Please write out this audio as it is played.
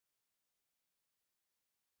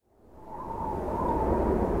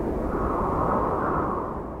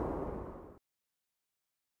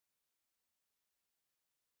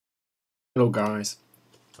Hello guys,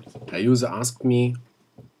 a user asked me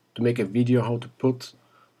to make a video how to put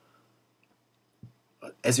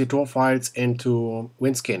SWTOR files into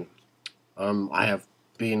Wineskin. I have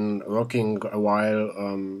been working a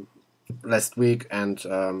while last week and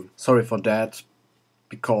sorry for that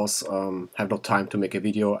because I have no time to make a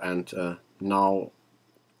video, and now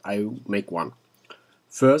I make one.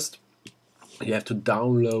 First, you have to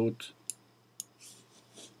download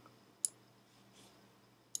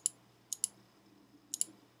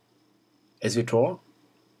SWTOR.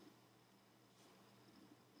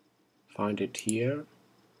 Find it here.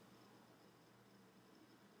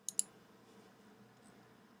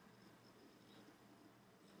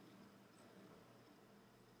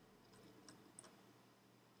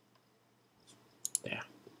 There.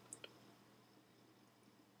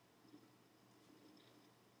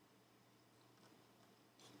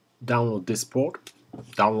 Download this port.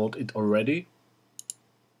 Download it already.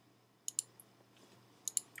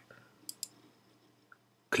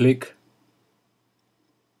 Click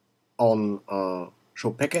on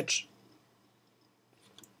Show Package.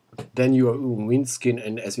 Then you are in Wineskin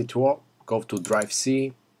and SWTOR. Go to Drive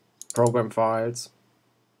C, Program Files,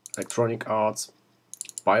 Electronic Arts,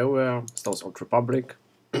 BioWare, SWTOR Files Republic.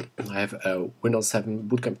 I have a Windows 7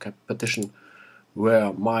 bootcamp partition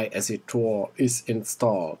where my SWTOR is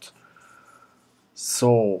installed.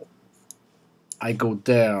 So I go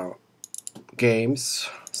there, Games,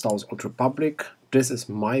 SWTOR Files Republic. This is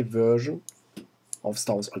my version of SWTOR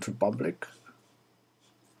Files Republic.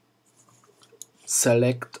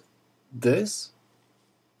 Select this,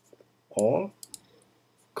 all,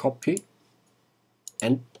 copy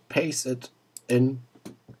and paste it in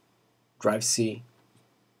Drive C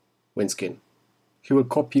Wineskin. He will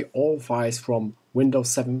copy all files from Windows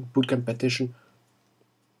 7 bootcamp partition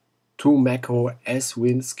to Mac OS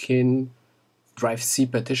Wineskin Drive C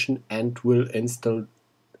partition and will install,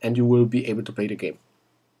 and you will be able to play the game.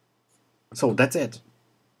 So that's it.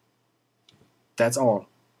 That's all.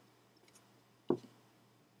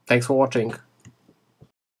 Thanks for watching.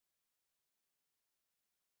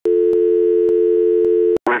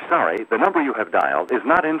 We're sorry, the number you have dialed is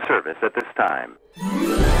not in service at this time.